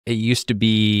it used to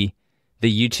be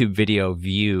the YouTube video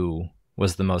view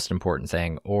was the most important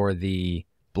thing, or the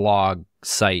blog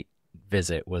site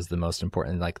visit was the most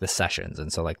important, like the sessions.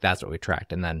 And so like that's what we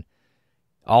tracked. And then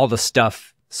all the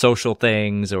stuff, social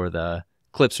things or the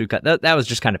clips we cut, that was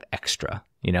just kind of extra,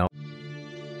 you know?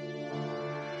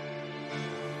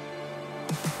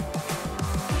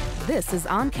 This is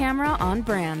On Camera, On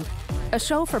Brand, a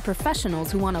show for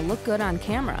professionals who want to look good on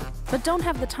camera, but don't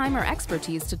have the time or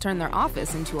expertise to turn their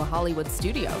office into a Hollywood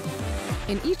studio.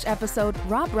 In each episode,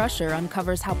 Rob Ruscher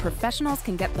uncovers how professionals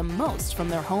can get the most from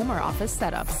their home or office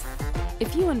setups.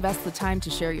 If you invest the time to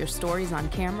share your stories on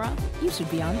camera, you should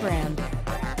be on brand.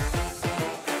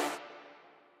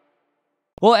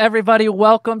 Well, everybody,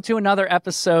 welcome to another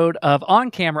episode of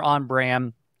On Camera, On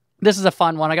Brand. This is a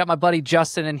fun one. I got my buddy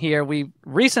Justin in here. We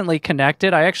recently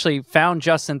connected. I actually found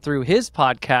Justin through his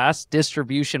podcast,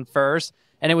 Distribution First.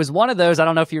 And it was one of those, I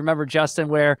don't know if you remember, Justin,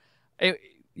 where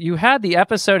you had the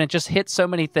episode and it just hit so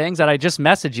many things that I just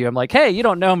messaged you. I'm like, hey, you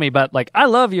don't know me, but like, I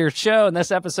love your show. And this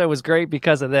episode was great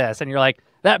because of this. And you're like,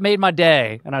 that made my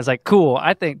day. And I was like, cool.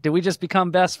 I think, did we just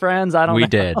become best friends? I don't know. We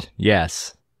did.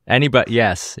 Yes. Anybody,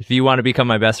 yes. If you want to become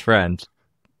my best friend,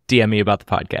 DM me about the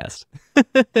podcast.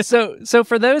 So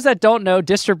for those that don't know,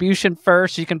 Distribution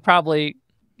First, you can probably,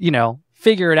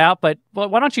 figure it out. But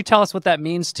why don't you tell us what that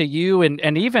means to you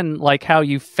and even like how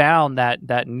you found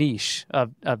that niche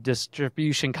of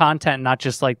distribution content, not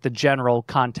just like the general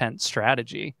content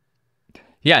strategy?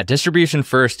 Yeah, Distribution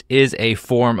First is a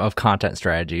form of content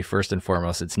strategy, first and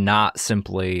foremost. It's not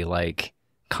simply like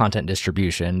content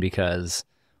distribution, because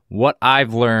what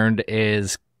I've learned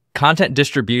is content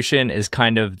distribution is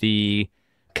kind of the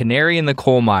canary in the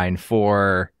coal mine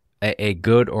for a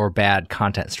good or bad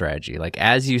content strategy. Like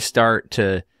as you start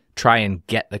to try and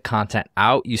get the content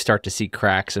out, you start to see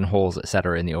cracks and holes, et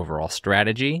cetera, in the overall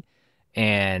strategy.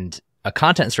 And a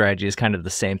content strategy is kind of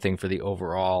the same thing for the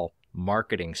overall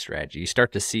marketing strategy. You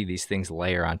start to see these things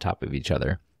layer on top of each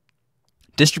other.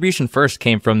 Distribution First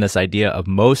came from this idea of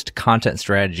most content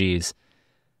strategies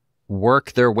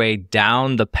work their way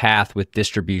down the path with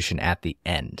distribution at the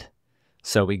end.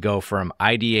 So we go from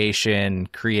ideation,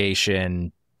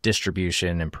 creation,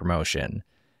 distribution, and promotion.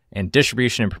 And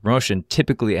distribution and promotion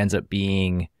typically ends up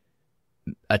being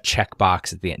a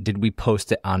checkbox at the end. Did we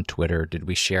post it on Twitter? Did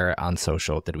we share it on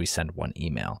social? Did we send one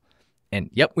email? And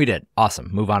yep, we did. Awesome.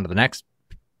 Move on to the next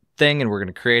thing, and we're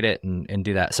going to create it and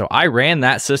do that. So I ran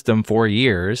that system for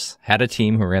years, had a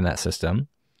team who ran that system,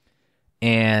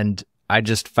 and I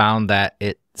just found that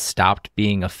it stopped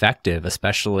being effective,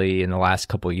 especially in the last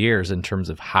couple of years, in terms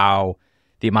of how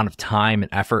the amount of time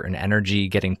and effort and energy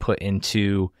getting put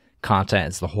into content.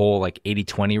 It's the whole like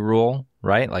 80-20 rule,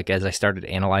 right? Like as I started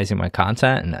analyzing my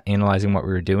content and analyzing what we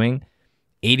were doing,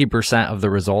 80% of the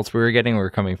results we were getting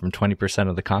were coming from 20%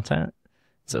 of the content.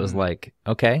 So it was like,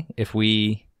 okay, if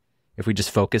we just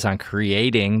focus on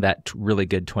creating that really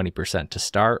good 20% to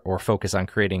start, or focus on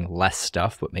creating less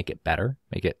stuff but make it better,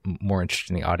 make it more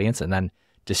interesting to the audience, and then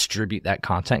distribute that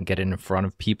content, get it in front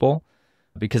of people.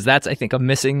 Because that's, I think,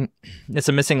 it's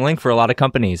a missing link for a lot of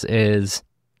companies, is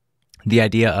the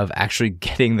idea of actually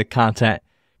getting the content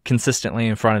consistently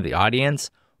in front of the audience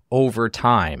over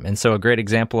time. And so a great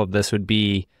example of this would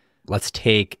be, we'll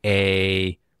take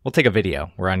a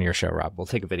video. We're on your show, Rob. We'll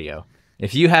take a video.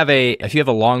 If you have a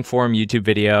long form YouTube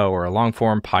video or a long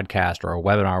form podcast or a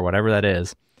webinar, whatever that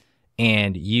is,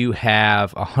 and you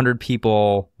have 100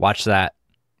 people watch that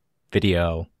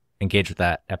video, engage with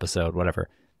that episode, whatever,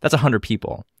 that's 100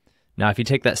 people. Now, if you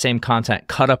take that same content,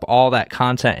 cut up all that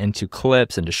content into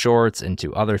clips, into shorts,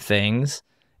 into other things,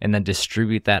 and then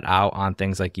distribute that out on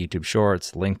things like YouTube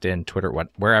Shorts, LinkedIn, Twitter,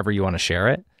 wherever you want to share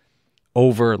it,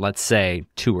 over, let's say,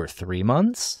 2 or 3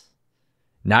 months.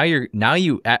 Now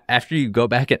you after you go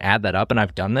back and add that up, and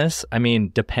I've done this, I mean,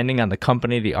 depending on the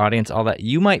company, the audience, all that,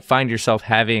 you might find yourself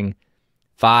having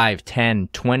 5, 10,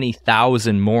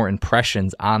 20,000 more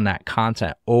impressions on that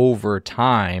content over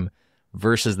time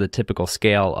versus the typical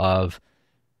scale of,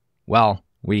 well,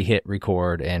 we hit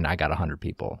record and I got 100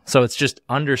 people. So it's just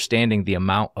understanding the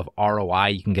amount of ROI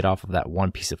you can get off of that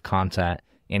one piece of content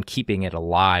and keeping it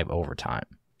alive over time.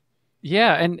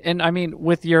 Yeah, and I mean,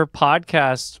 with your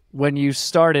podcast, when you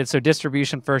started, so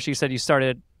Distribution First, you said you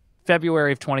started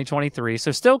February of 2023,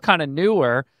 so still kind of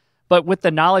newer, but with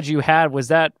the knowledge you had, was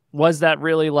that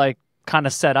really like kind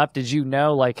of set up? Did you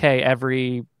know like, hey,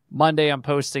 every Monday I'm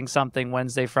posting something,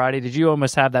 Wednesday, Friday? Did you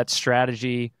almost have that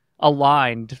strategy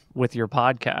aligned with your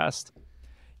podcast?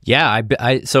 Yeah,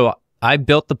 so I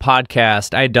built the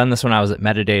podcast. I had done this when I was at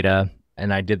Metadata,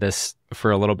 and I did this for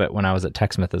a little bit when I was at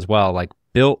TechSmith as well. Like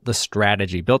built the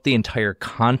strategy, built the entire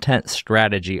content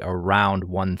strategy around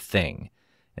one thing.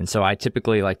 And so I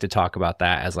typically like to talk about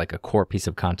that as like a core piece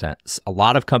of content. A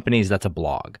lot of companies, that's a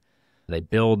blog. They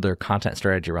build their content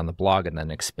strategy around the blog and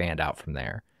then expand out from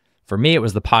there. For me, it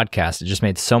was the podcast. It just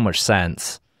made so much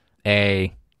sense.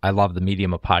 I love the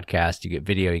medium of podcast. You get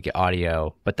video, you get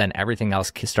audio, but then everything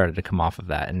else started to come off of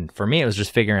that. And for me, it was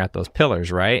just figuring out those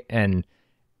pillars, right? And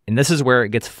this is where it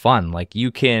gets fun. Like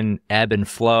you can ebb and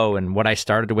flow. And what I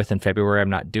started with in February, I'm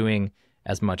not doing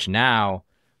as much now,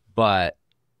 but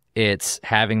it's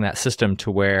having that system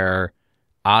to where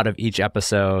out of each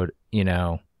episode,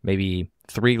 maybe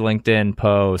 3 LinkedIn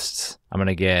posts, I'm going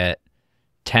to get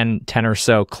 10 or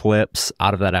so clips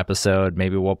out of that episode.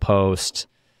 Maybe we'll post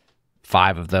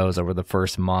 5 of those over the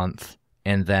first month.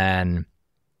 And then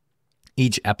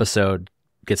each episode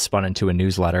gets spun into a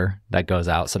newsletter that goes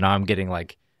out. So now I'm getting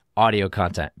like audio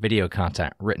content, video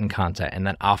content, written content, and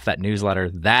then off that newsletter,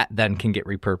 that then can get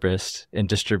repurposed and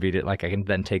distributed. Like I can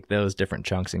then take those different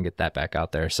chunks and get that back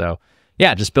out there. So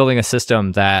yeah, just building a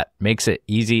system that makes it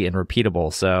easy and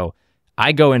repeatable. So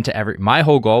I go into my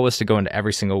whole goal was to go into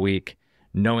every single week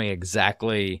knowing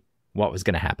exactly what was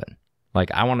going to happen.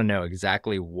 Like I want to know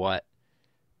exactly what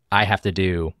I have to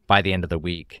do by the end of the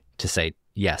week to say,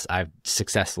 yes, I've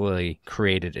successfully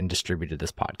created and distributed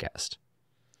this podcast.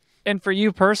 And for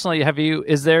you personally,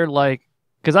 is there like,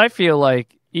 because I feel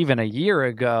like even a year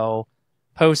ago,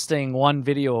 posting 1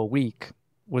 video a week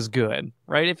was good,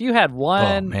 right? If you had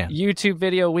one YouTube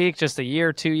video a week just a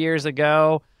year, 2 years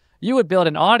ago, you would build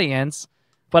an audience.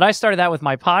 But I started that with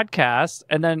my podcast.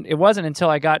 And then it wasn't until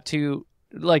I got to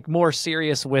like more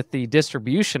serious with the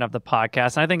distribution of the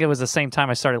podcast. And I think it was the same time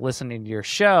I started listening to your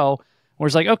show, where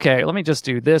it's like, okay, let me just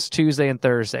do this Tuesday and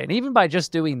Thursday. And even by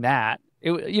just doing that,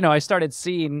 I started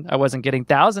seeing, I wasn't getting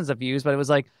thousands of views, but it was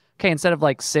like, okay, instead of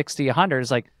like 60, 100,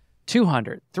 it's like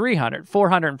 200, 300,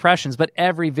 400 impressions, but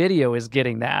every video is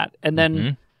getting that. And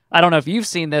then I don't know if you've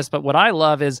seen this, but what I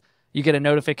love is you get a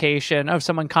notification of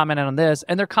someone commented on this,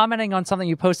 and they're commenting on something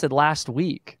you posted last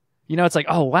week. It's like,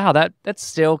 oh, wow, that's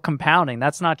still compounding.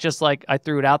 That's not just like I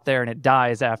threw it out there and it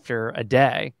dies after a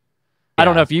day. Yeah. I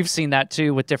don't know if you've seen that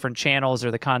too with different channels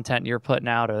or the content you're putting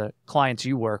out or the clients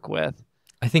you work with.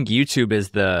 I think YouTube is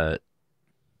the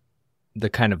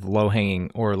kind of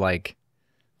low-hanging or like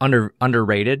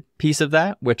underrated piece of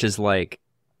that, which is like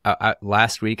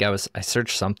last week I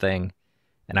searched something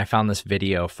and I found this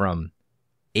video from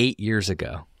 8 years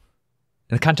ago.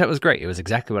 And the content was great. It was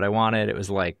exactly what I wanted. It was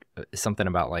like something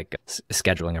about like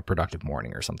scheduling a productive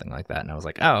morning or something like that. And I was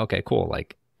like, oh, okay, cool.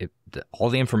 Like all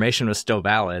the information was still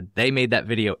valid. They made that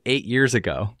video 8 years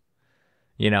ago,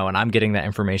 and I'm getting that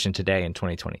information today in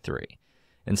 2023.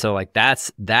 And so like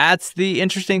that's the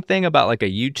interesting thing about like a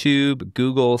YouTube,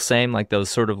 Google, same, like those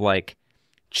sort of like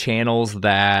channels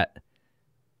that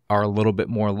are a little bit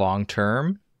more long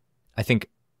term. I think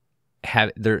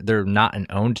they're not an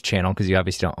owned channel because you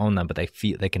obviously don't own them, but they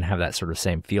can have that sort of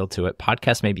same feel to it.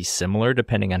 Podcasts may be similar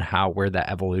depending on where that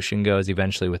evolution goes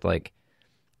eventually with like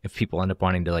if people end up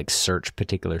wanting to like search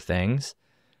particular things.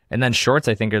 And then shorts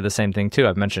I think are the same thing too.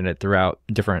 I've mentioned it throughout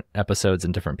different episodes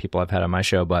and different people I've had on my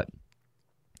show, but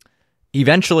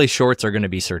eventually shorts are going to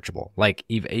be searchable. Like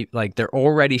they're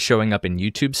already showing up in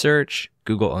YouTube search.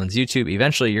 Google owns YouTube.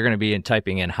 Eventually you're going to be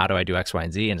typing in how do I do X, Y,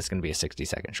 and Z, and it's going to be a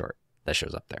 60-second short that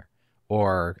shows up there.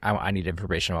 Or I need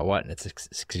information about what, and it's a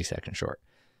 60-second short.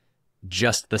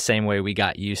 Just the same way we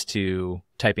got used to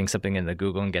typing something into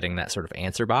Google and getting that sort of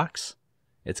answer box.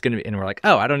 It's going to be, and we're like,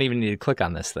 oh, I don't even need to click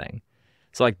on this thing.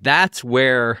 So like that's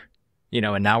where,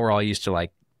 and now we're all used to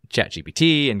like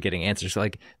ChatGPT and getting answers. So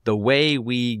like the way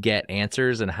we get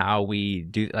answers and how we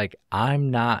do, like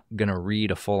I'm not going to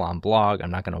read a full-on blog.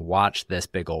 I'm not going to watch this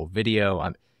big old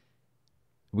video.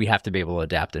 We have to be able to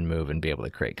adapt and move and be able to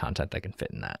create content that can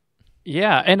fit in that.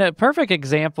 Yeah, and a perfect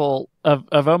example of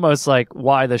almost like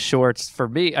why the shorts for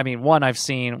me, I mean, one I've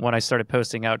seen when I started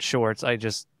posting out shorts,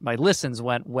 my listens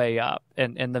went way up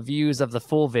and the views of the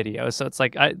full video. So it's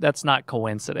like, that's not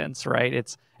coincidence,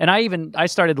 right? And I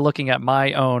started looking at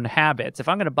my own habits. If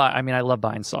I'm going to buy, I mean, I love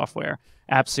buying software.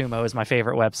 AppSumo is my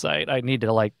favorite website. I need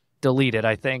to like delete it,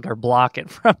 I think, or block it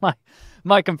from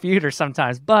my computer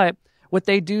sometimes. But what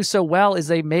they do so well is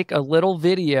they make a little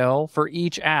video for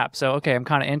each app. So, okay, I'm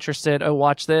kind of interested. Oh,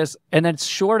 watch this. And then it's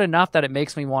short enough that it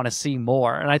makes me want to see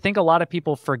more. And I think a lot of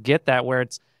people forget that where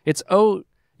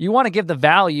you want to give the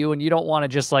value and you don't want to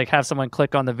just like have someone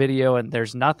click on the video and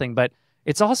there's nothing. But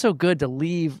it's also good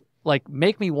to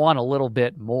make me want a little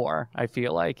bit more, I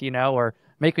feel like, or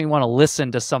make me want to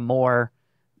listen to some more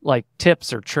like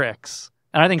tips or tricks.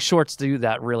 And I think shorts do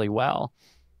that really well.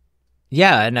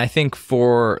 Yeah. And I think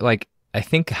for like, I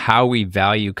think how we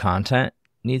value content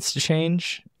needs to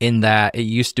change, in that it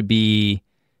used to be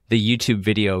the YouTube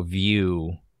video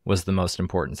view was the most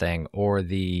important thing, or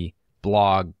the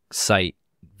blog site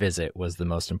visit was the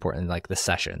most important, like the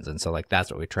sessions. And so like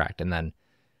that's what we tracked. And then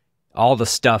all the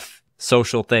stuff,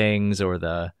 social things or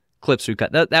the clips we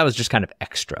cut, that was just kind of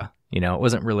extra. It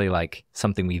wasn't really like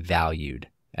something we valued,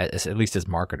 at least as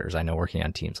marketers. I know working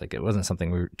on teams, like it wasn't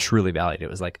something we truly valued. It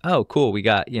was like, oh, cool, we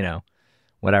got,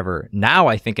 whatever. Now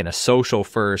I think in a social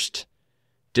first,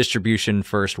 distribution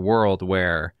first world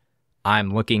where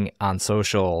I'm looking on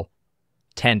social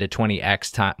 10 to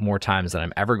 20x more times than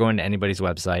I'm ever going to anybody's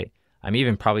website. I'm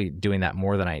even probably doing that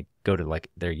more than I go to like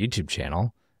their YouTube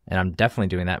channel. And I'm definitely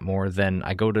doing that more than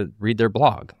I go to read their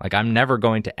blog. Like I'm never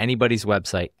going to anybody's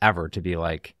website ever to be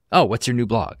like, oh, what's your new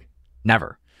blog?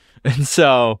 Never. And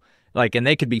so like, and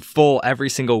they could be full every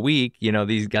single week.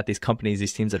 These companies,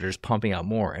 these teams that are just pumping out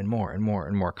more and more and more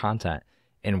and more content.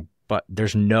 But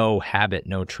there's no habit,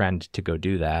 no trend to go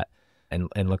do that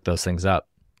and look those things up.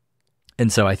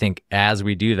 And so I think as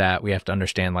we do that, we have to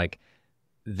understand like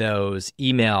those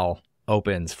email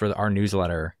opens for our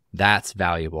newsletter, that's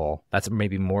valuable. That's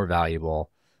maybe more valuable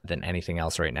than anything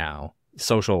else right now.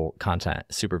 Social content,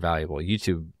 super valuable.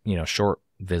 YouTube, short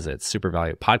visits, super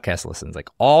valuable. Podcast listens, like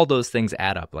all those things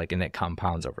add up, like, and it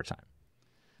compounds over time.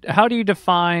 How do you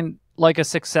define like a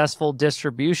successful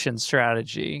distribution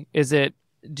strategy?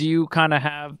 Do you kind of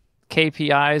have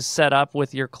KPIs set up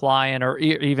with your client or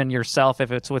even yourself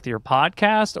if it's with your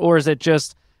podcast? Or is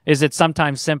it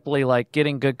sometimes simply like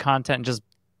getting good content and just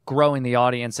growing the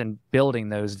audience and building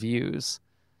those views?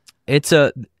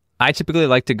 I typically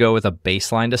like to go with a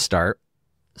baseline to start.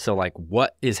 So like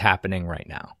what is happening right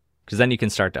now? Because then you can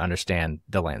start to understand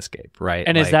the landscape, right?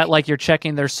 And is that like you're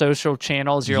checking their social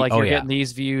channels? You're like, getting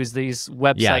these views, these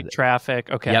website traffic.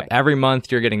 Okay. Yep. Every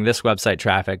month you're getting this website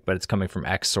traffic, but it's coming from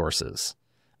X sources.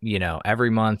 Every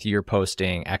month you're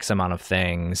posting X amount of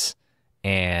things,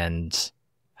 and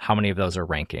how many of those are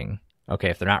ranking? Okay,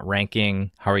 if they're not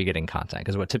ranking, how are you getting content?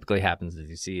 Because what typically happens is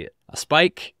you see a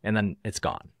spike and then it's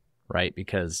gone, right?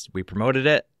 Because we promoted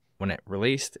it when it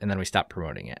released and then we stopped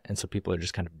promoting it. And so people are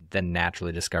just kind of then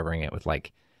naturally discovering it with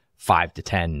like 5 to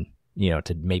 10,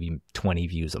 to maybe 20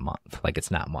 views a month. Like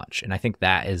it's not much. And I think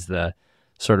that is the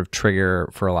sort of trigger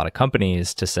for a lot of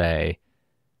companies to say,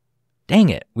 dang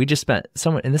it, we just spent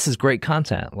so much, and this is great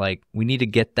content. Like we need to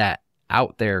get that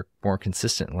out there more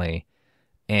consistently.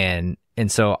 And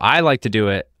so I like to do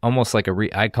it almost like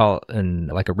I call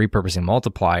it like a repurposing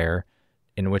multiplier,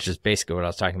 in which is basically what I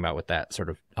was talking about with that sort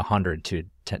of 100 to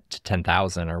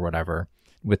 10,000 or whatever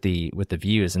with the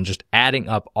views, and just adding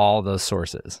up all those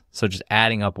sources. So just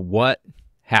adding up what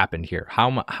happened here.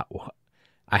 How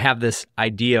I have this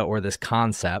idea or this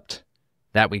concept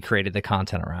that we created the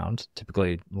content around.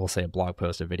 Typically, we'll say a blog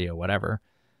post, a video, whatever.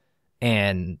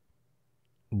 And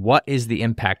what is the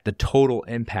impact, the total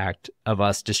impact of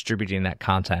us distributing that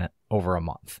content over a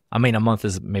month? I mean, a month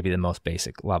is maybe the most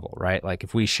basic level, right? Like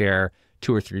if we share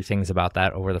 2 or 3 things about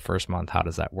that over the first month, how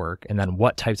does that work? And then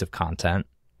what types of content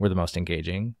were the most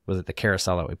engaging? Was it the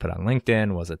carousel that we put on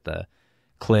LinkedIn? Was it the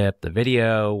clip, the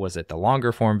video? Was it the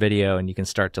longer form video? And you can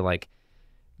start to like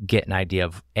get an idea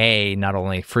of not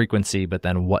only frequency, but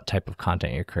then what type of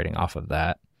content you're creating off of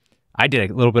that. I did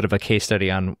a little bit of a case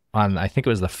study on I think it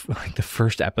was the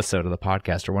first episode of the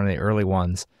podcast or one of the early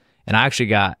ones. And I actually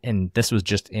got, and this was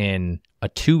just in a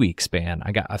 2-week span,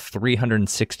 I got a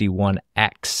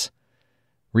 361x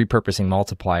repurposing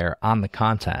multiplier on the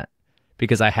content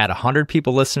because I had 100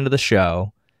 people listen to the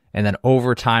show. And then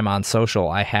over time on social,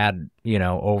 I had,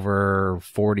 over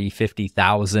 40,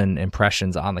 50,000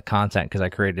 impressions on the content because I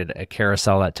created a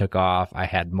carousel that took off. I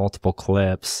had multiple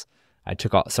clips.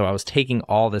 So I was taking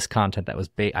all this content that was,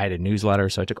 I had a newsletter.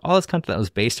 So I took all this content that was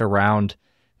based around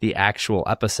the actual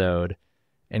episode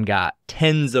and got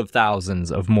tens of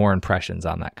thousands of more impressions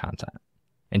on that content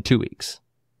in 2 weeks.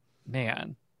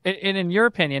 Man. And in your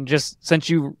opinion, just since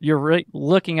you're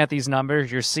looking at these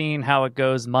numbers, you're seeing how it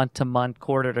goes month to month,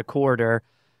 quarter to quarter.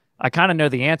 I kind of know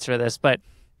the answer to this, but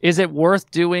is it worth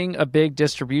doing a big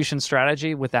distribution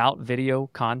strategy without video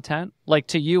content? Like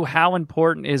to you, how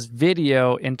important is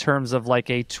video in terms of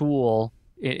like a tool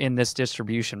in this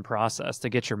distribution process to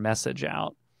get your message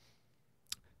out?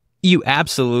 You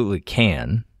absolutely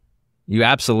can. You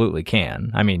absolutely can.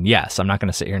 I mean, yes, I'm not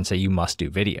going to sit here and say you must do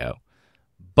video.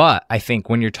 But I think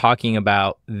when you're talking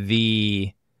about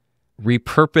the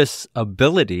repurpose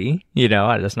ability,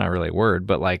 that's not really a word,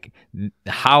 but like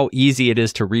how easy it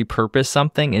is to repurpose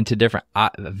something into different,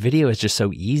 video is just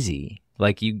so easy.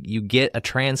 Like you get a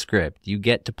transcript, you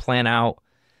get to plan out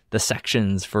the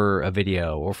sections for a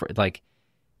video, or for like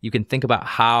you can think about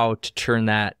how to turn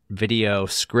that video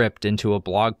script into a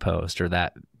blog post, or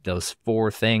those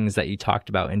 4 things that you talked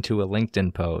about into a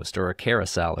LinkedIn post or a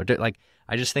carousel, or like,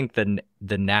 I just think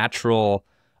the natural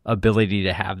ability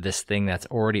to have this thing that's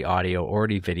already audio,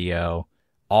 already video,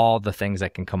 all the things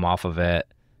that can come off of it,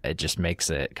 it just makes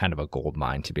it kind of a gold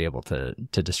mine to be able to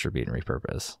distribute and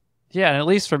repurpose. Yeah, and at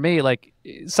least for me, like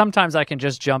sometimes I can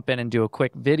just jump in and do a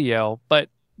quick video, but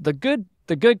the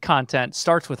good content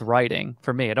starts with writing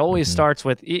for me. It always starts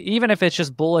with, even if it's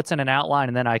just bullets and an outline,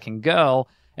 and then I can go.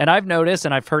 And I've noticed,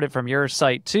 and I've heard it from your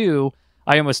site too,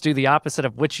 I almost do the opposite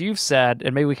of what you've said,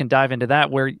 and maybe we can dive into that,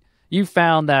 where you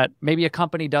found that maybe a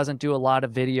company doesn't do a lot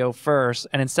of video first,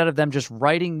 and instead of them just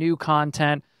writing new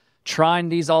content,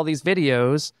 trying all these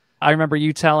videos, I remember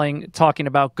you talking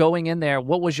about going in there,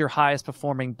 what was your highest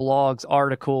performing blogs,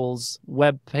 articles,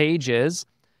 web pages,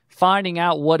 finding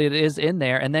out what it is in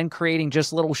there, and then creating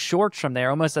just little shorts from there,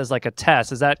 almost as like a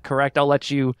test. Is that correct? I'll let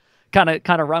you kind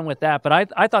of run with that. But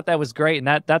I thought that was great,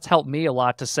 and that's helped me a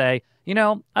lot to say, I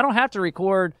don't have to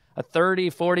record a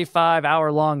 30, 45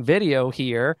 hour long video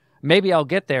here. Maybe I'll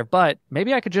get there, but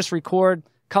maybe I could just record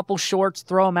a couple shorts,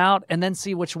 throw them out, and then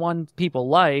see which one people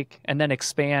like, and then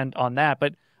expand on that.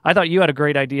 But I thought you had a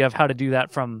great idea of how to do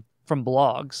that from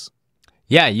blogs.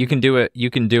 Yeah, you can do it. You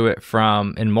can do it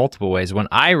in multiple ways. When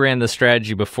I ran the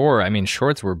strategy before, I mean,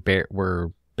 shorts were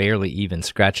barely even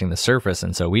scratching the surface,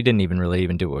 and so we didn't even really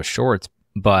do it with shorts.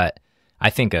 But I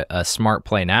think a smart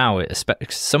play now,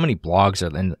 so many blogs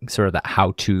are in sort of that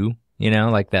how-to,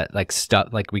 like that, like stuff,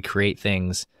 like we create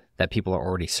things that people are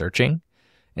already searching,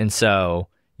 and so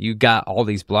you got all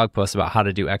these blog posts about how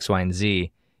to do X, Y, and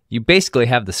Z. You basically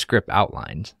have the script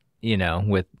outlined,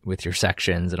 with your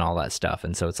sections and all that stuff.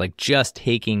 And so it's like just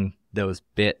taking those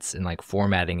bits and like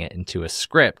formatting it into a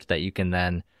script that you can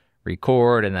then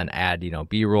record and then add,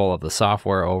 B-roll of the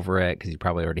software over it, because you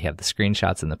probably already have the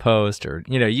screenshots in the post, or,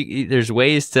 there's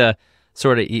ways to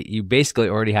sort of, you basically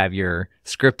already have your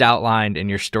script outlined and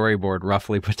your storyboard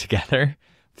roughly put together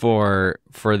for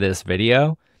this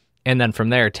video. And then from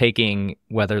there, taking,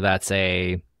 whether that's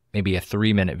maybe a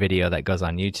 3-minute video that goes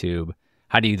on YouTube,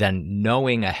 how do you then,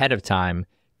 knowing ahead of time,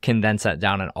 can then sit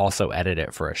down and also edit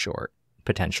it for a short,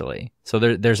 potentially? So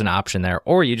there's an option there.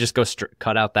 Or you just go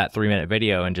cut out that 3-minute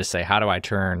video and just say, how do I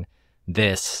turn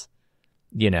this,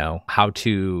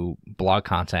 how-to blog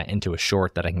content into a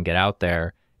short that I can get out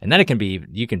there? And then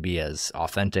you can be as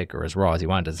authentic or as raw as you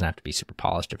want. It doesn't have to be super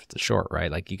polished if it's a short, right?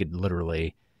 Like you could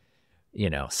literally,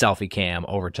 selfie cam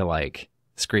over to like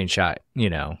screenshot,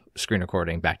 screen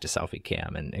recording back to selfie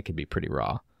cam, and it could be pretty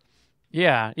raw.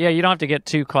 Yeah, you don't have to get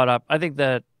too caught up. I think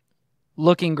that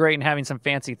looking great and having some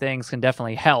fancy things can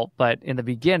definitely help, but in the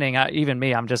beginning, even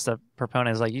me, I'm just a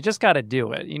proponent, is like, you just got to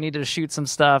do it. You need to shoot some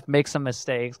stuff, make some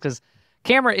mistakes, because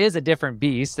camera is a different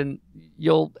beast, and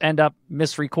you'll end up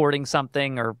misrecording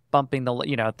something or bumping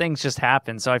things just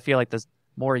happen. So I feel like the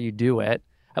more you do it.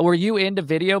 Were you into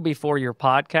video before your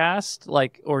podcast?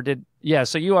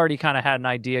 So you already kind of had an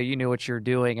idea, you knew what you're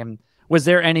doing. And was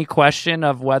there any question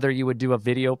of whether you would do a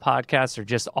video podcast or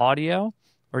just audio?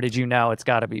 Or did you know it's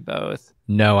got to be both?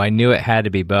 No, I knew it had to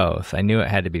be both.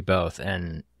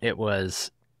 And it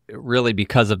was really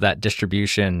because of that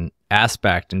distribution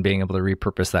aspect and being able to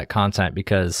repurpose that content,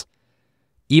 because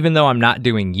even though I'm not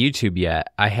doing YouTube yet,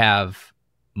 I have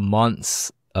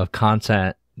months of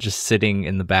content just sitting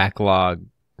in the backlog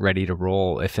ready to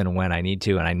roll if and when I need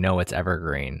to, and I know it's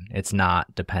evergreen. It's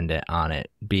not dependent on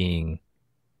it being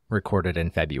recorded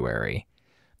in February.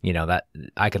 That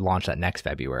I could launch that next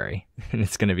February and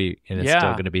it's still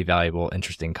going to be valuable,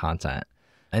 interesting content.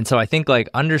 And so I think like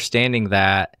understanding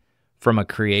that from a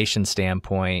creation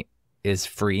standpoint is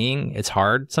freeing. It's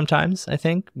hard sometimes, I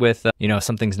think, with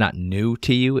something's not new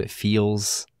to you. It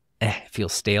feels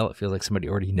stale. It feels like somebody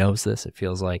already knows this. It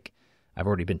feels like I've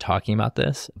already been talking about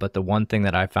this. But the one thing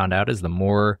that I found out is the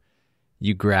more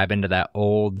you grab into that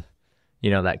old,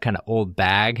 that kind of old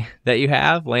bag that you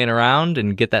have laying around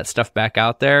and get that stuff back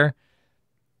out there,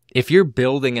 if you're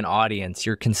building an audience,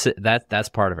 that's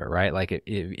part of it, right? Like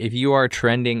if you are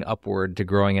trending upward to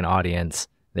growing an audience,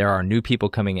 there are new people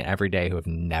coming in every day who have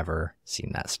never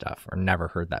seen that stuff or never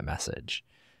heard that message.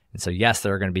 And so, yes,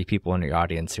 there are going to be people in your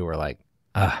audience who are like,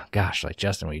 oh, gosh, like,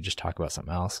 Justin, will you just talk about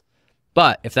something else?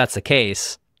 But if that's the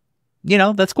case,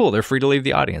 that's cool. They're free to leave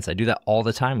the audience. I do that all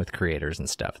the time with creators and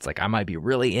stuff. It's like I might be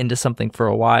really into something for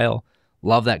a while,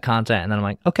 love that content, and then I'm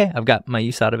like, okay, I've got my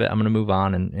use out of it. I'm going to move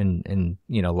on and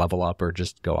level up or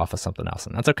just go off of something else.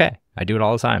 And that's okay. I do it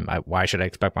all the time. Why should I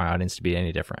expect my audience to be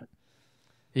any different?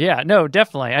 Yeah, no,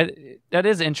 definitely. That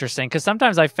is interesting, because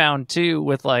sometimes I found too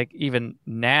with like even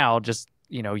now just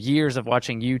years of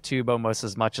watching YouTube almost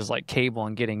as much as like cable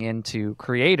and getting into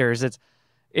creators. It's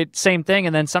same thing.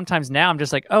 And then sometimes now I'm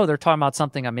just like, oh, they're talking about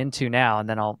something I'm into now. And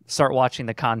then I'll start watching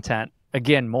the content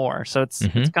again more. So it's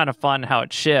kind of fun how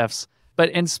it shifts. But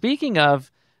in speaking of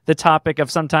the topic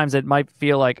of sometimes it might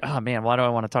feel like, oh man, why do I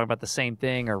want to talk about the same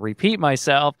thing or repeat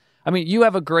myself? I mean, you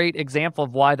have a great example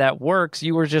of why that works.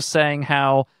 You were just saying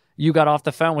how you got off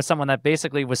the phone with someone that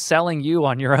basically was selling you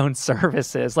on your own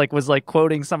services, like was like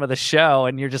quoting some of the show.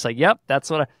 And you're just like, yep, that's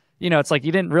what it's like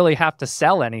you didn't really have to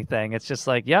sell anything. It's just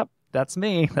like, yep, that's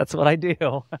me. That's what I do.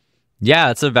 Yeah,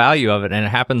 it's the value of it. And it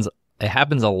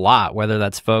happens a lot, whether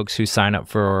that's folks who sign up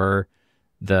for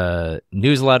the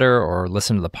newsletter or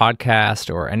listen to the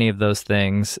podcast or any of those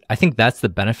things. I think that's the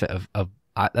benefit of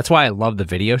that's why I love the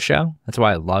video show. That's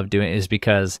why I love doing it, is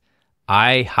because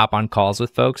I hop on calls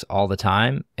with folks all the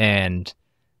time and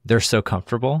they're so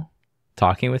comfortable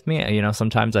talking with me.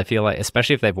 Sometimes I feel like,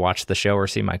 especially if they've watched the show or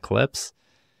see my clips,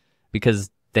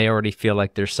 because they already feel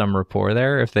like there's some rapport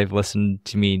there if they've listened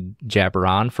to me jabber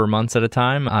on for months at a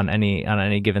time on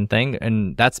any given thing.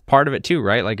 And that's part of it too,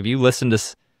 right? Like if you listen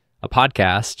to a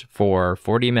podcast for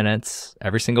 40 minutes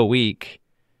every single week,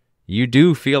 you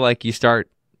do feel like you start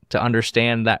to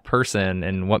understand that person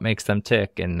and what makes them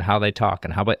tick and how they talk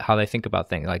and how they think about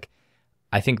things. Like,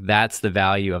 I think that's the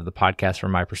value of the podcast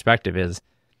from my perspective, is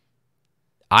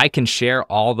I can share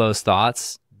all those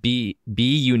thoughts, be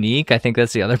unique. I think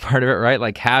that's the other part of it, right?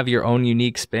 Like, have your own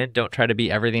unique spin. Don't try to be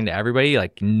everything to everybody.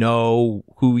 Like, know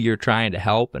who you're trying to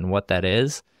help and what that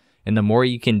is. And the more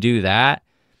you can do that,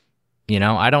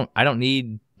 I don't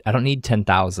need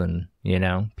 10,000,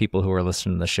 people who are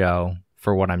listening to the show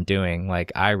for what I'm doing.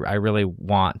 Like, I really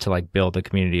want to like build a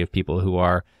community of people who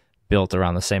are built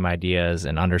around the same ideas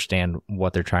and understand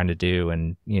what they're trying to do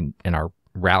and are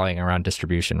rallying around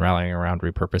distribution, rallying around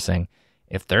repurposing.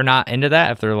 If they're not into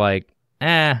that, if they're like,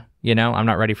 I'm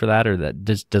not ready for that, or that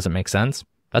just doesn't make sense,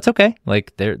 that's okay.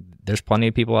 Like, there's plenty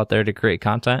of people out there to create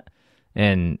content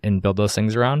and build those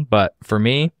things around. But for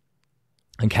me,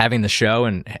 like having the show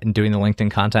and doing the LinkedIn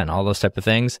content and all those type of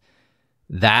things,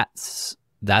 that's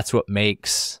what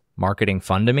makes marketing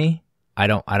fun to me. I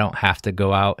don't have to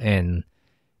go out and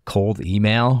cold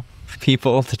email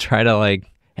people to try to like,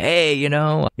 hey,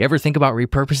 you ever think about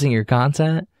repurposing your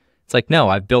content? It's like, no,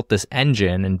 I've built this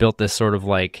engine and built this sort of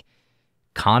like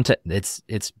content.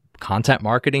 It's content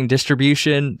marketing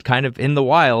distribution kind of in the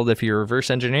wild. If you're reverse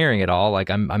engineering it all,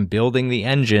 like I'm building the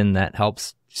engine that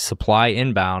helps supply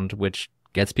inbound, which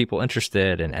gets people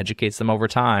interested and educates them over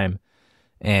time.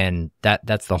 And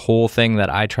that's the whole thing that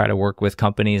I try to work with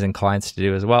companies and clients to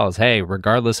do as well, is, hey,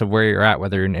 regardless of where you're at,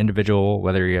 whether you're an individual,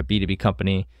 whether you're a B2B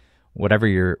company, wherever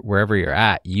you're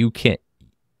at,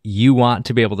 you want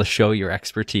to be able to show your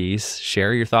expertise,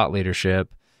 share your thought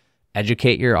leadership,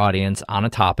 educate your audience on a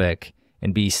topic,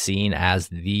 and be seen as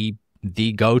the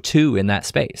go-to in that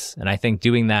space. And I think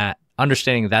doing that,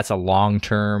 understanding that's a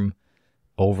long-term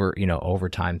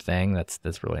overtime thing,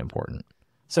 that's really important.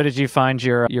 So did you find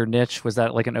your niche? Was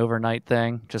that like an overnight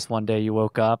thing? Just one day you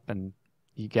woke up and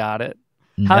you got it?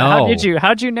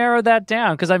 How'd you narrow that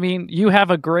down? Because I mean, you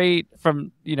have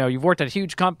you've worked at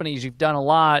huge companies, you've done a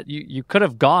lot. You could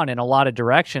have gone in a lot of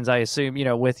directions, I assume,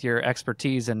 with your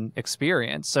expertise and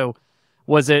experience. So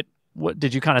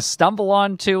did you kind of stumble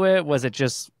onto it? Was it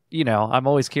just, I'm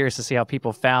always curious to see how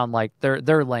people found like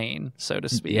their lane, so to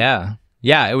speak. Yeah.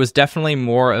 It was definitely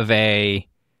more of a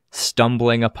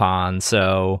stumbling upon.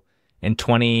 So in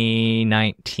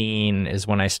 2019 is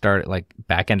when I started, like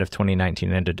back end of 2019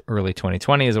 into early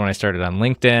 2020 is when I started on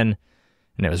LinkedIn,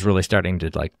 and it was really starting to,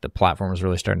 like, the platform was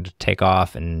really starting to take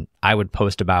off, and I would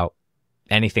post about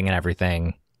anything and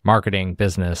everything, marketing,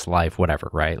 business, life, whatever,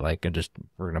 right? Like,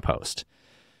 we're going to post.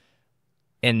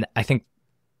 And I think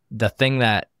the thing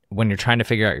that when you're trying to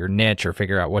figure out your niche or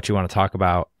figure out what you want to talk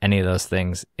about, any of those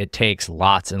things, it takes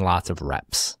lots and lots of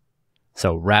reps.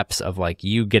 So reps of like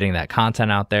you getting that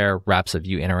content out there, reps of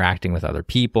you interacting with other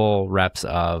people, reps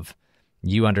of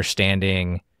you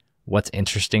understanding what's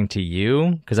interesting to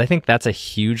you. Because I think that's a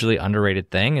hugely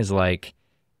underrated thing, is like,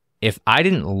 if I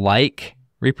didn't like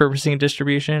repurposing and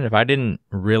distribution, if I didn't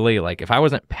really like, if I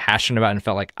wasn't passionate about it and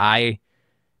felt like I,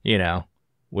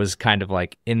 was kind of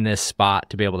like in this spot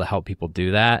to be able to help people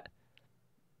do that,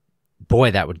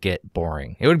 boy, that would get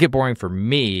boring. It would get boring for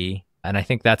me. And I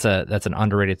think that's an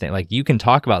underrated thing. Like, you can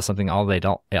talk about something all day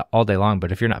long,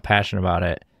 but if you're not passionate about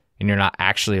it and you're not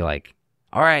actually like,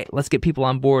 all right, let's get people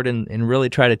on board and really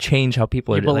try to change how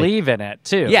people are. Believe in it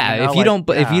too. Yeah, if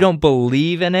you don't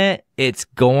believe in it, it's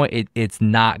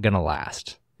not gonna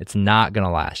last. It's not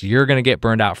gonna last. You're gonna get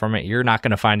burned out from it. You're not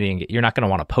gonna find anything. You're not gonna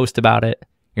want to post about it.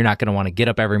 You're not going to want to get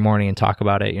up every morning and talk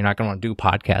about it. You're not going to want to do a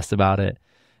podcast about it.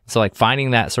 So like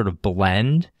finding that sort of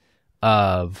blend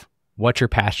of what you're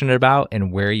passionate about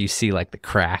and where you see like the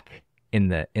crack in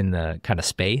the kind of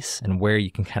space and where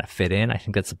you can kind of fit in, I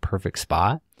think that's a perfect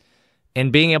spot.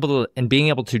 And being able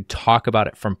to talk about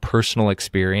it from personal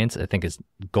experience, I think is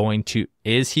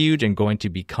huge and going to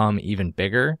become even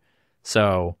bigger.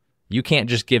 So you can't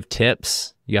just give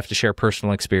tips. You have to share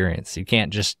personal experience. You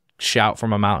can't just shout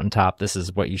from a mountaintop, this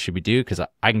is what you should be doing, because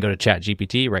I can go to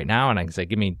ChatGPT right now and I can say,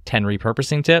 give me 10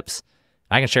 repurposing tips.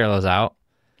 I can share those out.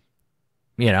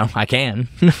 I can.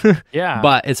 Yeah.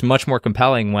 But it's much more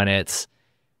compelling when it's,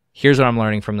 here's what I'm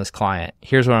learning from this client.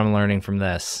 Here's what I'm learning from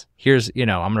this. Here's, I'm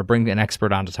going to bring an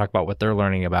expert on to talk about what they're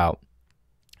learning about,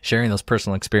 sharing those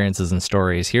personal experiences and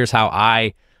stories. Here's how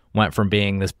I went from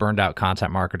being this burned out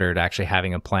content marketer to actually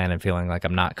having a plan and feeling like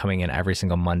I'm not coming in every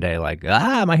single Monday like,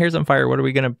 my hair's on fire. What are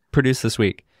we going to produce this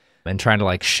week? And trying to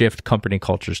like shift company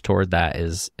cultures toward that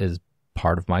is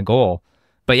part of my goal.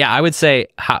 But yeah, I would say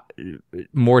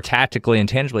more tactically and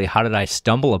tangibly, how did I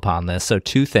stumble upon this? So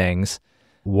 2 things.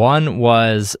 One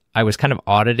was I was kind of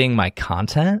auditing my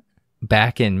content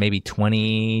back in maybe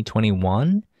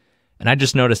 2021. And I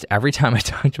just noticed every time I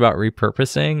talked about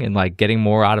repurposing and like getting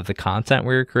more out of the content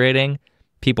we were creating,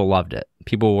 people loved it.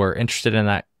 People were interested in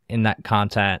that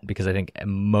content because I think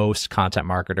most content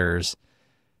marketers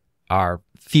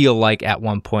feel like at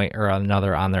one point or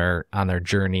another on their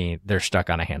journey, they're stuck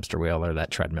on a hamster wheel or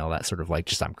that treadmill, that sort of like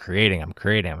just I'm creating.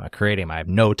 I have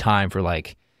no time for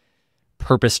like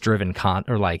purpose-driven content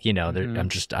or like,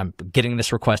 I'm getting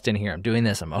this request in here. I'm doing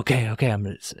this. I'm okay. I'm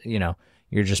just,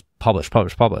 you're just publish.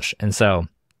 And so,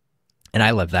 and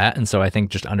I live that. And so I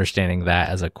think just understanding that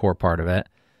as a core part of it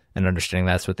and understanding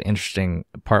that's what the interesting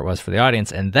part was for the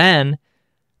audience. And then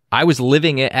I was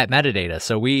living it at Metadata.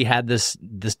 So we had this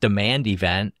demand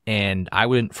event and I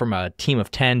went from a team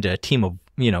of 10 to a team of,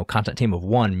 content team of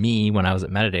 1, me, when I was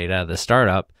at Metadata, the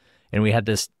startup. And we had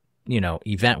this,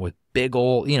 event with big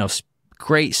old,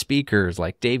 great speakers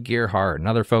like Dave Gearhart and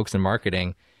other folks in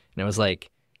marketing. And it was like,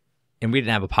 and we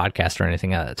didn't have a podcast or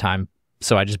anything at the time.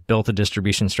 So I just built a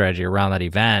distribution strategy around that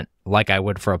event like I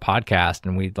would for a podcast.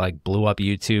 And we like blew up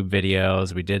YouTube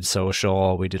videos. We did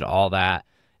social. We did all that.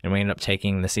 And we ended up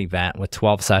taking this event with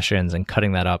 12 sessions and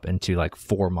cutting that up into like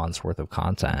 4 months worth of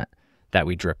content that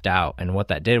we dripped out. And what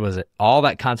that did was all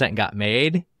that content got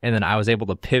made. And then I was able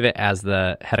to pivot as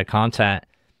the head of content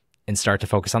and start to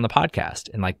focus on the podcast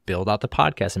and like build out the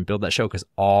podcast and build that show because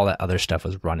all that other stuff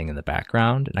was running in the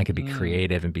background and I could be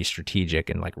creative and be strategic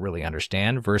and like really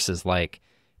understand versus like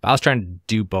if I was trying to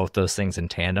do both those things in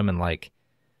tandem and like,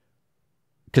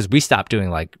 because we stopped doing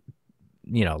like,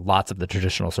 lots of the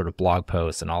traditional sort of blog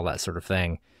posts and all that sort of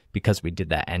thing because we did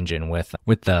that engine with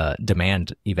the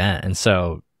demand event. And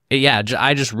so,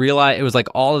 I just realized it was like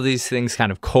all of these things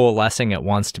kind of coalescing at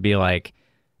once to be like,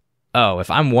 oh,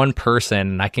 if I'm one person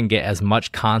and I can get as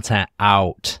much content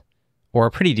out or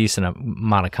a pretty decent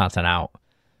amount of content out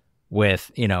with,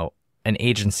 an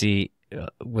agency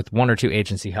with 1 or 2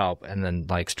 agency help and then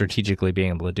like strategically being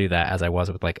able to do that as I was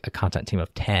with like a content team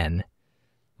of 10,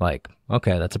 like,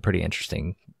 okay, that's a pretty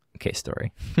interesting case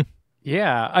story.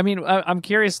 Yeah. I mean, I'm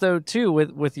curious though, too,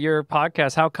 with your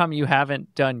podcast, how come you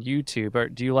haven't done YouTube? Or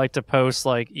do you like to post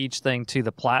like each thing to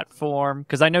the platform?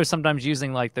 Because I know sometimes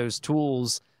using like those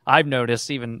tools, I've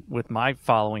noticed even with my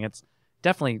following, it's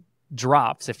definitely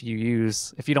drops if you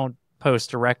don't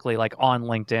post directly like on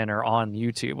LinkedIn or on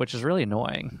YouTube, which is really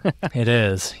annoying. It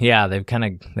is. Yeah. They've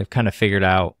kind of figured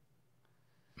out,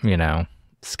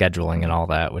 scheduling and all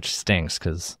that, which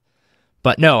stinks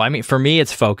but no, I mean, for me,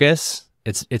 it's focus.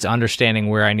 It's understanding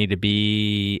where I need to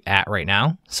be at right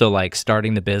now. So like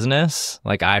starting the business,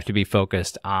 like I have to be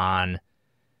focused on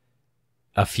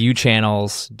a few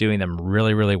channels, doing them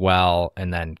really, really well,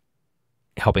 and then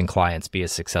helping clients be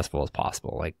as successful as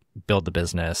possible, like build the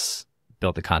business,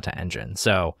 build the content engine.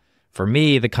 So for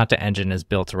me, the content engine is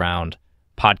built around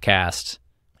podcast,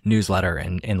 newsletter,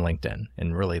 and LinkedIn.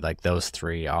 And really like those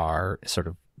 3 are sort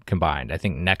of combined. I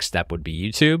think next step would be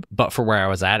YouTube. But for where I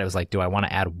was at, it was like, do I want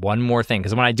to add one more thing?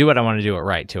 Because when I do it, I want to do it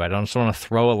right too. I don't just want to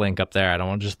throw a link up there. I don't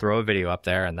want to just throw a video up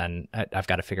there. And then I've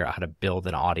got to figure out how to build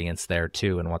an audience there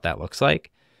too and what that looks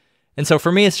like. And so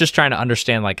for me, it's just trying to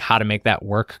understand like how to make that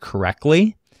work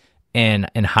correctly and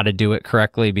how to do it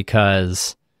correctly,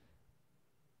 because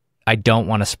I don't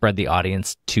want to spread the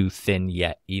audience too thin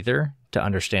yet either, to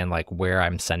understand like where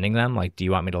I'm sending them. Like, do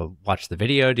you want me to watch the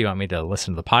video? Do you want me to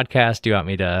listen to the podcast? Do you want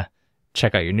me to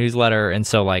check out your newsletter? And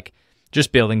so like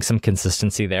just building some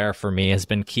consistency there for me has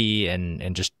been key,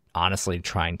 and just honestly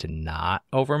trying to not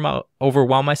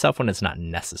overwhelm myself when it's not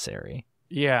necessary.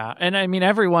 Yeah. And I mean,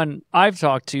 everyone I've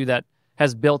talked to that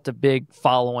has built a big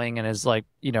following and is like,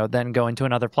 then going to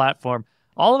another platform,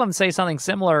 all of them say something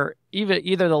similar,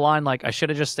 either the line like, I should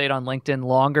have just stayed on LinkedIn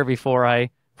longer before I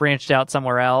branched out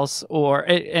somewhere else,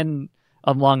 and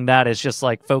among that is just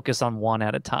like focus on one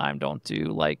at a time. Don't do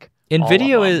like And all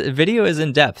video of them. video is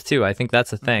in depth too. I think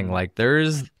that's the thing. Mhm. Like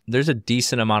there's a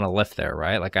decent amount of lift there,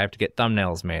 right? Like I have to get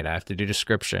thumbnails made, I have to do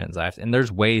descriptions, and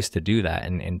there's ways to do that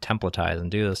and templatize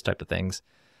and do those type of things,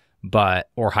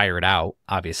 or hire it out,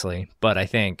 obviously. But I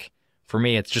think for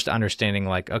me, it's just understanding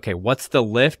like, okay, what's the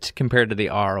lift compared to the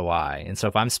ROI? And so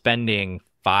if I'm spending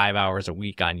 5 hours a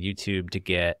week on YouTube to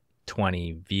get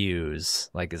 20 views,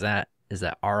 like is that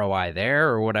ROI there,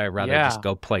 or would I rather just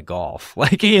go play golf?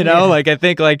 Like, like I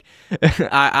think like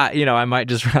I might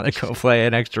just rather go play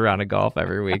an extra round of golf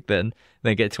every week than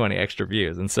get 20 extra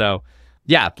views. And so,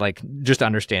 yeah, like just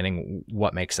understanding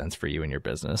what makes sense for you and your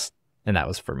business. And that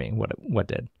was for me what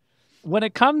did. When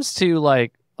it comes to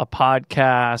like a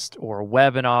podcast or a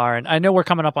webinar, and I know we're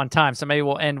coming up on time, so maybe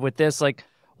we'll end with this. Like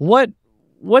what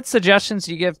suggestions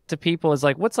do you give to people is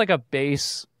like, what's like a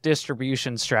base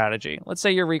distribution strategy? Let's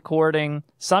say you're recording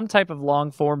some type of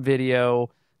long form video,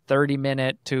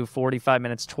 30-minute to 45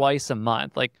 minutes twice a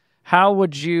month. Like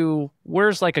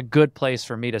where's like a good place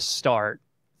for me to start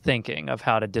thinking of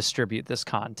how to distribute this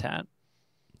content?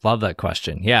 Love that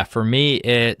question. Yeah, for me,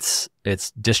 it's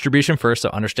distribution first. So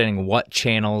understanding what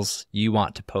channels you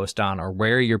want to post on or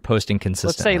where you're posting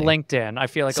consistently. Let's say LinkedIn. I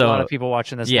feel like a lot of people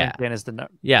watching this, LinkedIn is the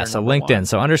yeah. So LinkedIn. One.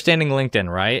 So understanding LinkedIn,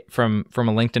 right? From a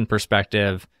LinkedIn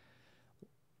perspective,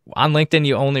 on LinkedIn,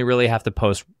 you only really have to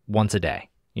post once a day.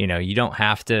 You don't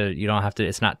have to.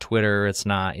 It's not Twitter. It's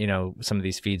not some of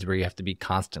these feeds where you have to be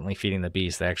constantly feeding the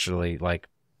beast. They actually like.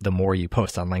 The more you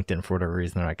post on LinkedIn for whatever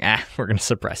reason, they're like, we're going to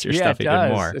suppress your stuff even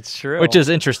more. It's true. Which is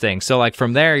interesting. So like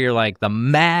from there, you're like, the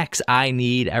max I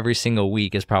need every single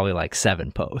week is probably like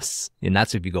 7 posts. And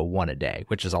that's if you go 1 a day,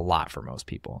 which is a lot for most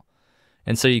people.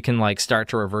 And so you can like start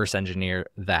to reverse engineer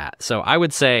that. So I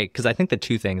would say, because I think the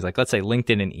two things, like let's say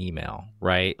LinkedIn and email,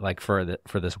 right? Like for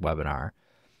this webinar.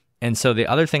 And so the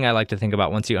other thing I like to think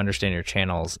about once you understand your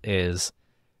channels is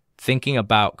thinking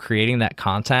about creating that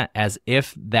content as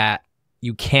if that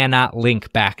you cannot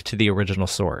link back to the original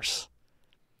source.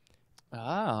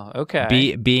 Oh,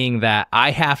 okay. Being that I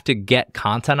have to get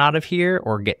content out of here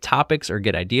or get topics or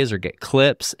get ideas or get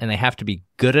clips, and they have to be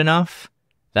good enough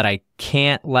that I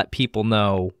can't let people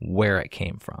know where it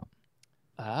came from.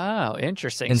 Oh,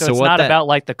 interesting. And so it's not about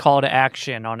like the call to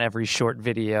action on every short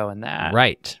video and that.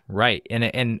 Right.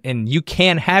 And you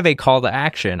can have a call to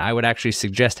action. I would actually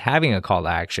suggest having a call to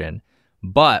action.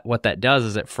 But what that does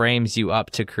is it frames you up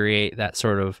to create that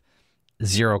sort of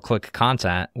zero-click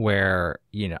content where,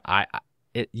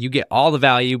 you get all the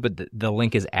value, but the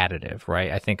link is additive, right?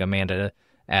 I think Amanda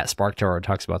at SparkToro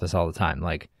talks about this all the time,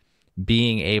 like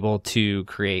being able to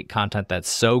create content that's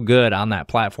so good on that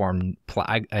platform.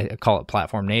 I call it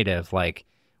platform native, like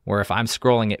where if I'm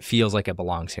scrolling, it feels like it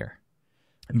belongs here.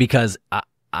 Because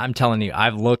I'm telling you,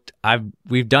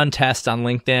 we've done tests on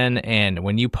LinkedIn, and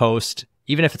when you post,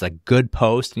 even if it's a good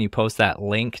post and you post that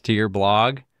link to your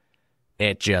blog,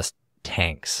 it just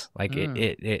tanks. Like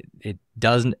it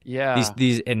doesn't. Yeah.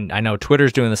 These and I know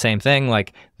Twitter's doing the same thing.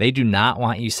 Like they do not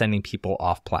want you sending people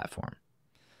off platform.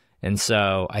 And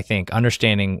so I think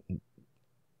understanding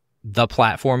the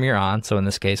platform you're on, so in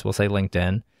this case we'll say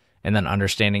LinkedIn, and then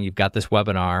understanding you've got this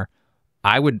webinar,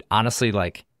 I would honestly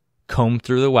like comb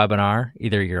through the webinar.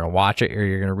 Either you're gonna watch it or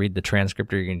you're gonna read the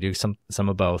transcript, or you're gonna do some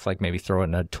of both, like maybe throw it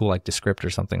in a tool like Descript or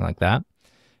something like that.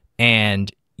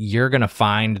 And you're gonna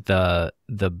find the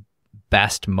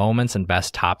best moments and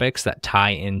best topics that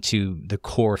tie into the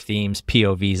core themes,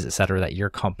 POVs, et cetera, that your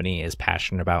company is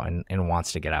passionate about and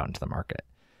wants to get out into the market.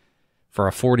 For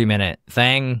a 40-minute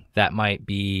thing, that might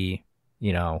be,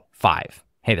 5.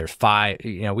 Hey, there's 5,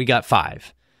 we got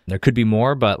 5. There could be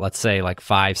more, but let's say like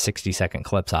 5 60-second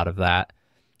clips out of that.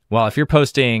 Well, if you're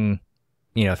posting,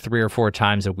 3 or 4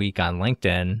 times a week on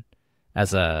LinkedIn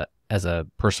as a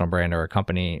personal brand or a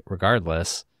company,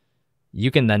 regardless,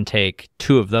 you can then take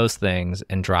 2 of those things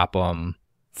and drop them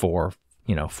for,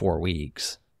 4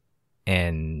 weeks.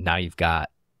 And now you've got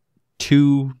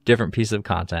 2 different pieces of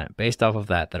content based off of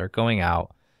that are going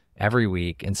out every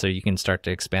week. And so you can start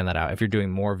to expand that out. If you're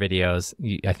doing more videos,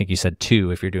 I think you said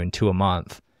 2, if you're doing 2 a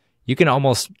month, you can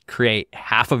almost create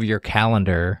half of your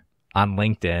calendar on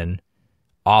LinkedIn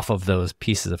off of those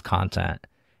pieces of content.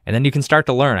 And then you can start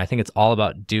to learn. I think it's all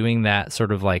about doing that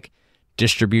sort of like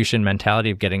distribution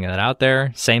mentality of getting that out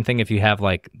there. Same thing if you have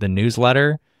like the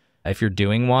newsletter. If you're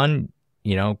doing one,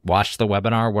 watch the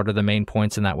webinar. What are the main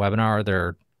points in that webinar? Are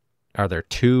there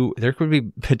there could be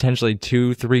potentially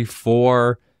 2, 3,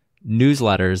 4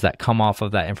 newsletters that come off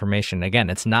of that information. Again,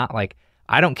 it's not like,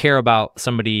 I don't care about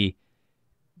somebody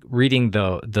reading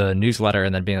the newsletter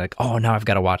and then being like, oh, now I've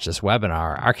got to watch this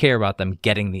webinar. I care about them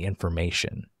getting the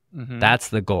information. That's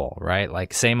the goal, right?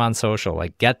 Like same on social,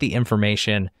 like get the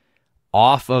information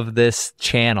off of this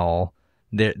channel.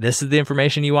 This is the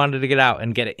information you wanted to get out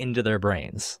and get it into their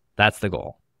brains. That's the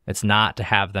goal. It's not to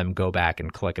have them go back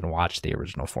and click and watch the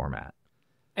original format.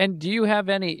 And do you have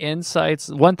any insights?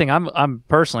 One thing I'm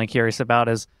personally curious about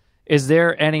is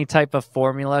there any type of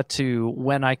formula to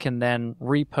when I can then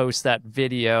repost that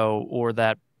video or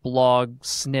that blog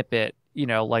snippet,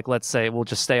 like let's say we'll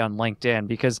just stay on LinkedIn,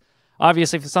 because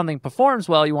obviously if something performs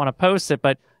well, you want to post it,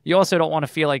 but you also don't want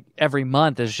to feel like every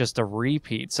month is just a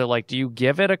repeat. So like, do you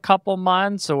give it a couple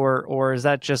months or is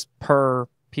that just per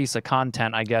piece of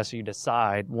content, I guess you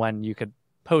decide when you could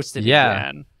post it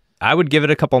again? I would give it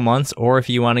a couple months, or if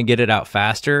you want to get it out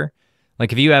faster,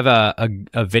 like if you have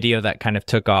a video that kind of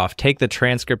took off, take the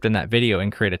transcript in that video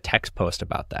and create a text post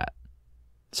about that.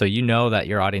 So you know that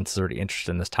your audience is already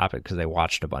interested in this topic because they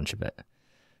watched a bunch of it.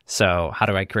 So how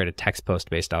do I create a text post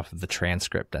based off of the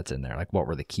transcript that's in there? Like what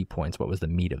were the key points? What was the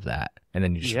meat of that? And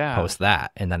then you just post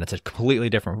that, and then it's a completely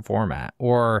different format.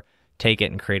 Or take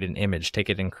it and create an image, take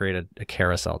it and create a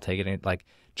carousel, take it and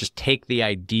just take the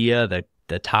idea,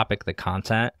 the topic, the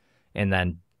content, and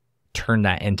then turn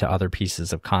that into other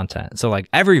pieces of content. So like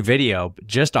every video,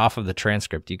 just off of the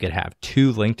transcript, you could have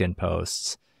 2 LinkedIn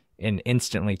posts and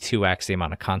instantly 2x the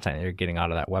amount of content that you're getting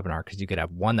out of that webinar, because you could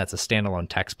have one that's a standalone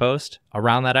text post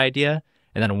around that idea,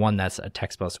 and then one that's a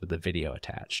text post with the video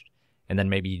attached. And then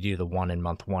maybe you do the one in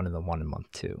month 1 and the one in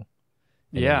month 2.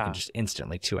 And you can just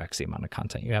instantly 2x the amount of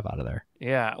content you have out of there.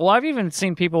 Yeah. Well, I've even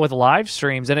seen people with live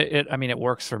streams, and it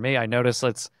works for me. I notice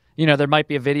there might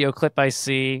be a video clip I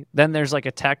see, then there's like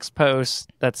a text post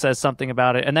that says something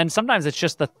about it, and then sometimes it's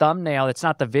just the thumbnail. It's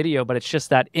not the video, but it's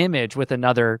just that image with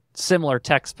another similar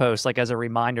text post, like as a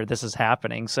reminder this is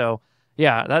happening. So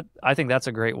yeah, I think that's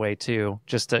a great way too.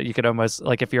 Just you could almost,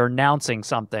 like if you're announcing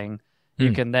something,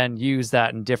 you can then use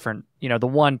that in different, the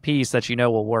one piece that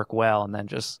will work well, and then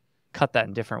just cut that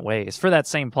in different ways for that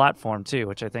same platform too,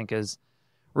 which I think is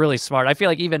really smart. I feel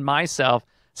like even myself,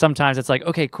 sometimes it's like,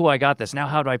 okay, cool, I got this. Now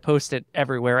how do I post it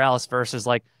everywhere else, versus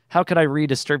like, how could I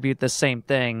redistribute the same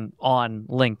thing on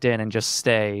LinkedIn and just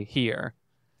stay here?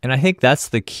 And I think that's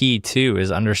the key too,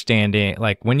 is understanding,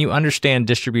 like when you understand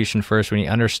distribution first, when you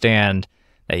understand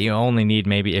that you only need,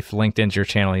 maybe if LinkedIn's your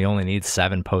channel, you only need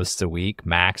 7 posts a week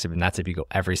max, and that's if you go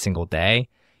every single day.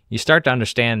 You start to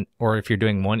understand, or if you're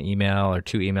doing 1 email or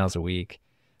 2 emails a week,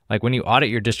 like when you audit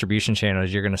your distribution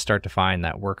channels, you're going to start to find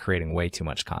that we're creating way too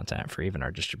much content for even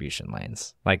our distribution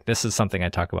lanes. Like this is something I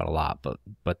talk about a lot,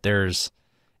 but there's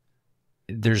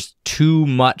too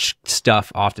much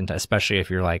stuff oftentimes, especially if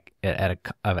you're like at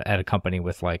a company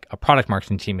with like a product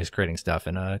marketing team who's creating stuff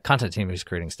and a content team who's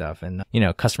creating stuff and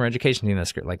customer education team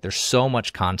that's like, there's so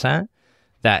much content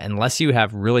that unless you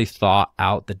have really thought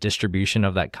out the distribution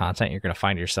of that content, you're going to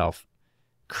find yourself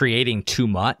creating too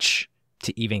much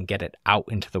to even get it out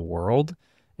into the world.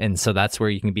 And so that's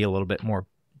where you can be a little bit more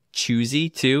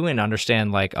choosy too, and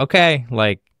understand like, okay,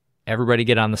 like everybody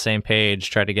get on the same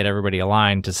page, try to get everybody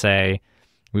aligned to say,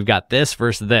 we've got this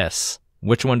versus this.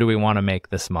 Which one do we want to make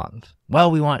this month?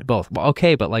 Well, we want both. Well,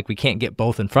 okay, but like we can't get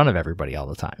both in front of everybody all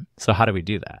the time. So how do we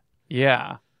do that?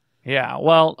 Yeah. Yeah.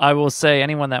 Well, I will say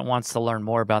anyone that wants to learn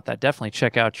more about that, definitely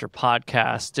check out your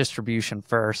podcast, Distribution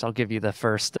First. I'll give you the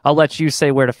first. I'll let you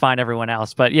say where to find everyone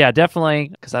else. But yeah, definitely,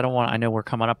 because I know we're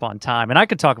coming up on time, and I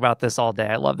could talk about this all day.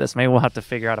 I love this. Maybe we'll have to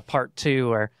figure out a part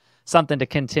 2 or something to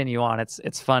continue on.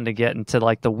 It's fun to get into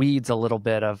like the weeds a little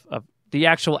bit of the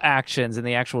actual actions and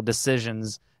the actual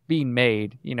decisions being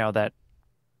made, that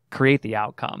create the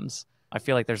outcomes. I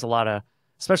feel like there's a lot of,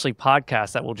 especially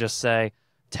podcasts, that will just say,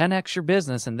 10x your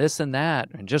business and this and that,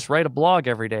 and just write a blog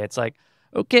every day. It's like,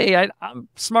 okay, I'm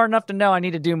smart enough to know I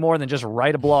need to do more than just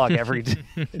write a blog every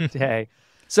day.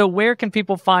 So where can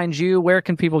people find you? Where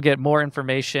can people get more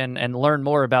information and learn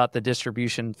more about the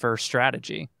distribution first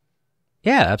strategy?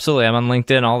 Yeah, absolutely. I'm on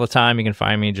LinkedIn all the time. You can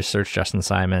find me, just search Justin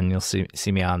Simon. You'll see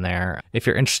me on there. If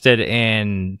you're interested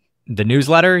in the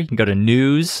newsletter, you can go to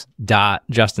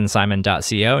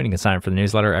news.justinsimon.co and you can sign up for the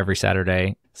newsletter every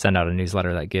Saturday. Send out a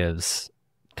newsletter that gives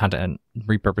content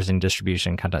repurposing,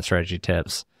 distribution, content strategy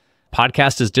tips.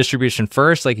 Podcast is Distribution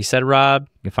First, like you said, Rob.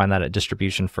 You can find that at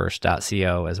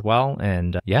distributionfirst.co as well.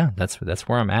 And yeah, that's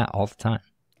where I'm at all the time.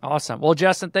 Awesome. Well,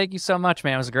 Justin, thank you so much,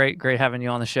 man. It was great having you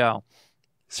on the show.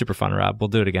 Super fun, Rob. We'll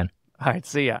do it again. All right,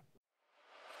 see ya.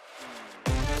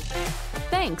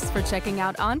 Thanks for checking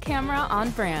out On Camera, On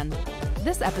Brand.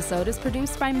 This episode is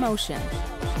produced by Motion,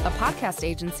 a podcast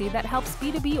agency that helps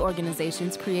B2B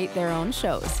organizations create their own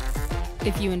shows.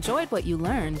 If you enjoyed what you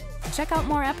learned, check out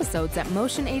more episodes at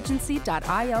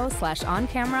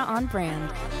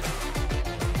motionagency.io/oncameraonbrand.